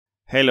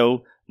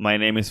Hello, my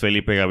name is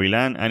Felipe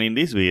Gavilan, and in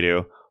this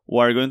video, we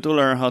are going to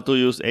learn how to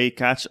use a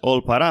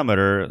catch-all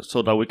parameter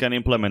so that we can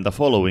implement the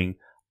following.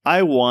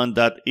 I want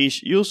that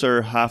each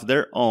user have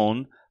their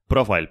own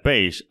profile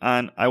page,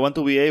 and I want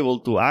to be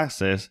able to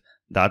access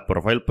that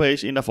profile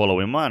page in the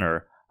following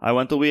manner. I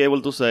want to be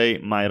able to say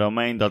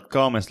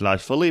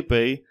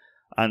mydomain.com/Felipe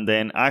and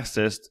then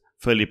access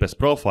Felipe's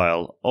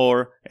profile,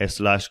 or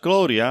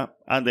 /Gloria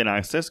and then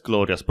access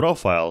Gloria's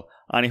profile.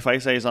 And if I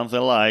say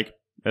something like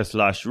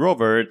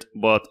 /Robert,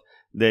 but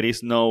there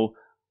is no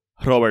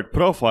Robert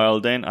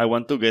profile, then I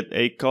want to get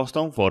a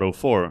custom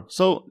 404.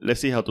 So let's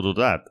see how to do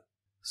that.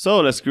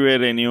 So let's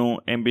create a new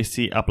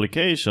MVC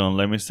application.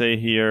 Let me say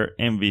here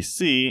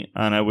MVC,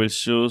 and I will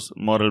choose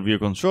Model View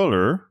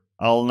Controller.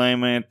 I'll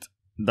name it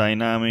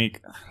Dynamic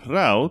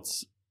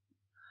Routes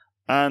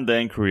and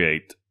then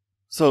create.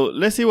 So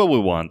let's see what we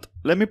want.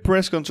 Let me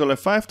press Ctrl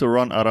F5 to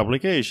run our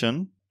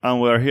application. And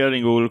we're here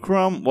in Google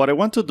Chrome. What I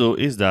want to do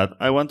is that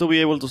I want to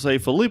be able to say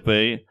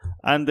Felipe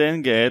and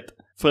then get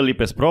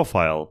Felipe's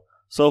profile.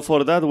 So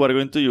for that, we're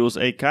going to use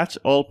a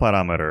catch-all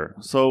parameter.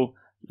 So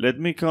let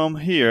me come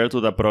here to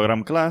the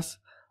program class,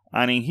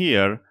 and in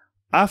here,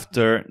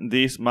 after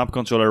this map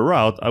controller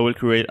route, I will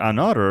create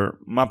another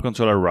map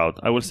controller route.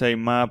 I will say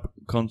map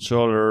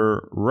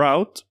controller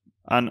route,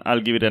 and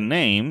I'll give it a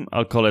name.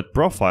 I'll call it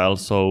profile.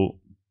 So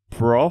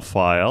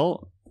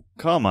profile,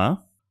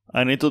 comma,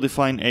 I need to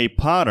define a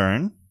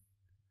pattern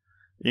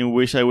in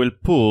which I will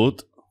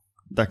put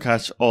the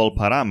catch-all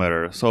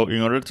parameter. So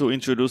in order to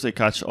introduce a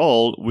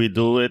catch-all, we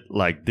do it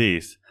like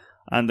this.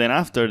 And then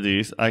after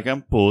this, I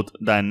can put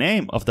the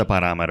name of the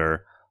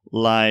parameter,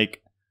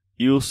 like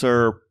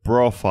user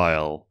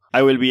profile.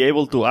 I will be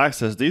able to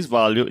access this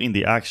value in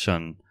the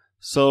action.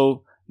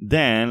 So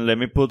then let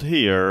me put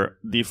here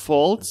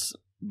defaults,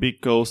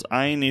 because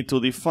I need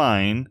to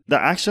define the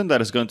action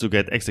that is going to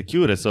get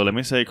executed. So let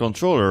me say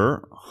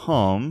controller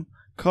home,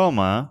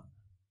 comma,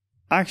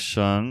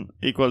 action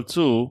equal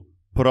to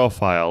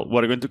profile.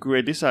 We're going to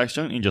create this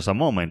action in just a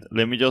moment.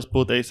 Let me just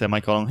put a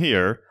semicolon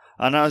here.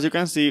 And as you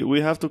can see,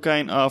 we have two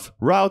kind of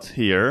routes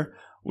here.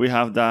 We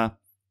have the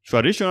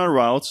traditional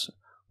routes,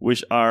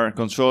 which are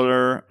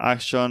controller,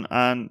 action,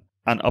 and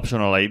an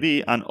optional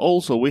ID. And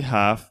also we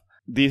have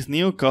this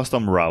new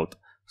custom route.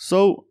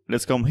 So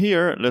let's come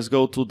here. Let's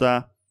go to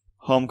the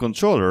home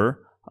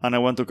controller. And I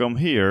want to come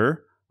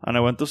here. And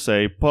I want to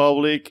say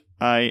public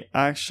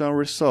action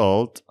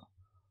result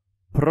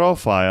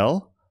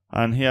profile,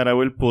 and here I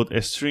will put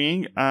a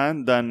string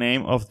and the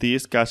name of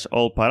this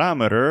catch-all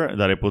parameter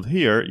that I put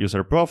here,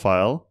 user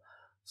profile.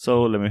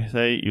 So let me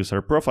say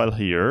user profile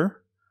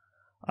here,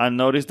 and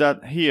notice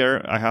that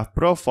here I have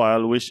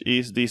profile, which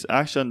is this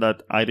action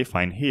that I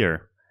define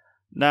here.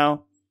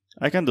 Now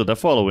I can do the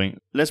following.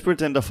 Let's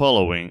pretend the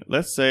following.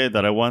 Let's say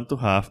that I want to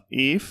have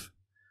if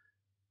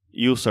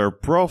user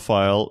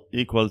profile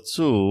equal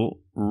to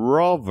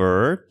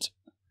Robert,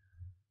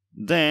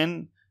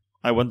 then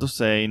I want to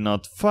say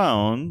not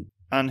found,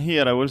 and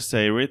here I will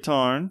say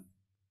return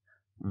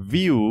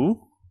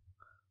view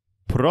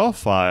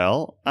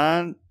profile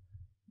and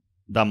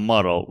the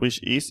model,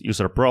 which is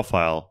user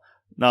profile.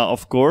 Now,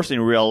 of course, in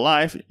real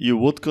life, you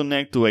would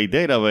connect to a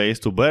database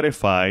to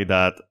verify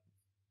that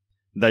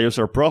the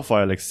user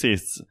profile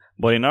exists.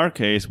 But in our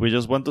case, we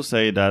just want to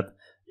say that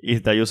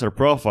if the user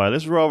profile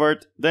is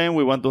Robert, then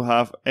we want to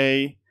have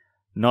a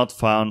not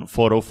found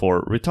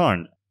 404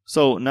 returned.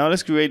 So now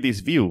let's create this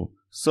view.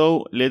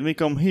 So let me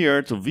come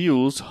here to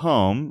views,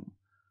 home,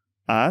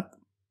 add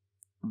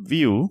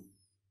view,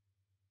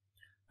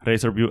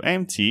 razor view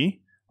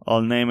empty.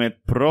 I'll name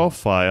it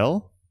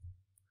profile,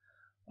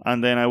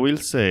 and then I will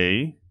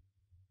say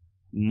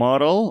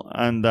model,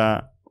 and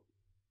the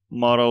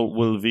model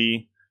will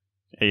be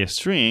a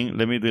string.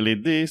 Let me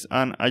delete this,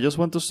 and I just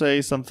want to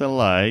say something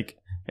like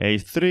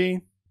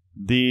H3.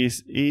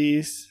 This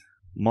is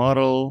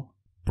model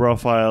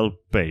profile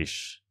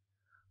page.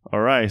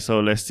 Alright,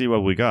 so let's see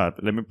what we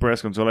got. Let me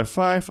press Ctrl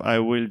F5. I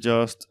will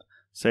just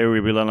say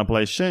reveal and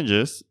apply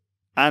changes.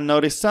 And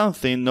notice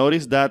something.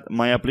 Notice that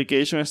my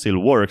application still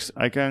works.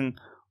 I can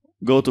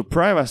go to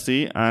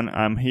privacy, and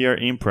I'm here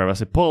in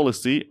privacy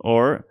policy,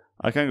 or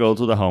I can go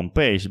to the home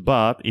page.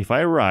 But if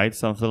I write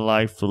something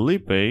like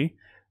Felipe,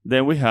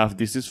 then we have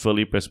this is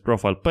Felipe's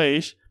profile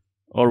page,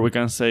 or we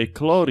can say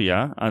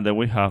Gloria, and then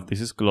we have this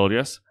is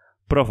Gloria's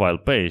profile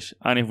page.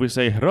 And if we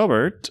say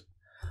Robert,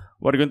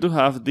 we're going to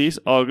have this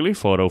ugly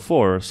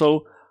 404.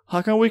 So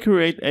how can we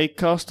create a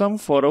custom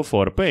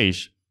 404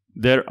 page?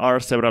 There are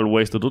several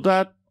ways to do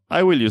that.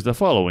 I will use the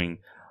following.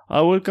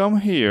 I will come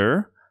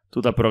here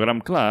to the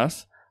program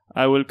class.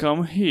 I will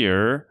come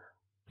here,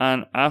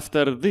 and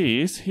after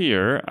this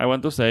here, I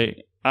want to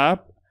say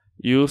app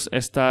use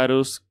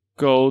status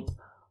code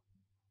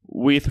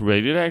with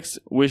redirects,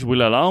 which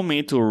will allow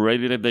me to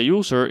redirect the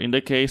user in the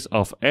case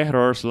of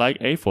errors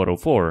like a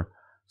 404.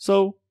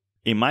 So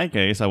in my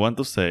case, I want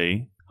to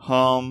say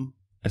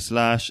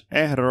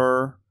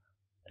home/error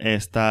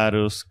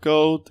status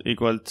code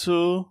equal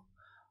to,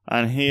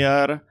 and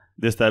here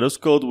the status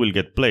code will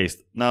get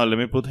placed. Now let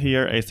me put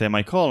here a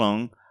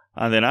semicolon,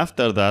 And then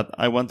after that,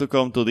 I want to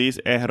come to this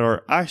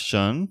error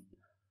action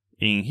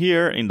in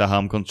here in the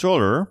home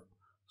controller.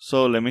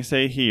 So let me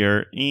say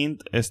here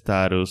int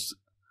status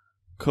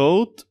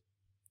code,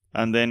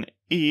 and then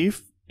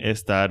if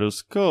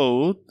status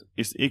code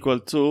is equal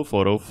to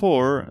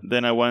 404,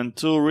 then I want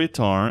to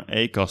return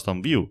a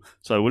custom view.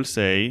 So I will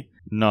say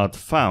not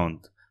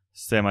found,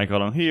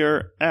 semicolon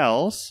here,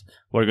 else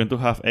we're going to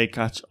have a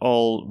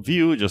catch-all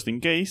view just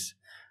in case.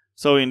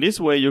 So in this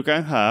way you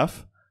can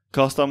have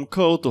custom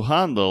code to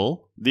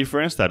handle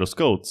different status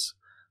codes.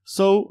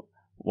 So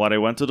what I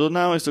want to do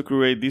now is to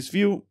create this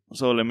view.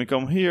 So let me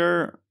come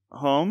here,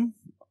 home,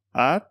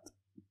 add,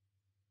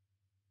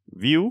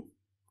 view,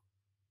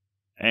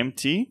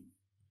 empty,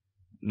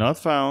 not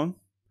found,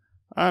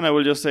 and I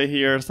will just say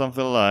here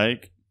something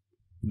like,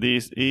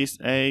 this is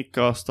a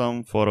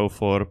custom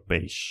 404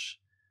 page.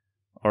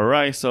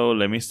 Alright, so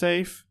let me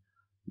save.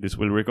 This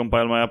will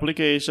recompile my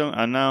application,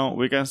 and now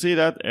we can see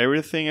that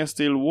everything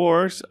still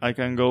works. I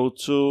can go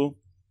to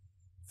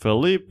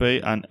Felipe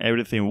and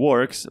everything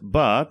works,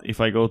 but if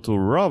I go to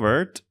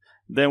Robert,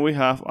 then we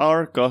have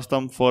our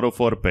custom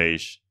 404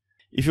 page.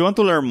 If you want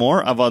to learn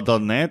more about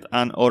 .NET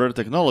and other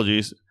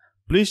technologies,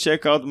 please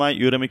check out my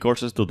Udemy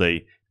courses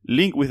today.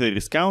 Link with a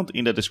discount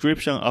in the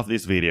description of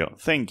this video.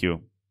 Thank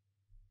you.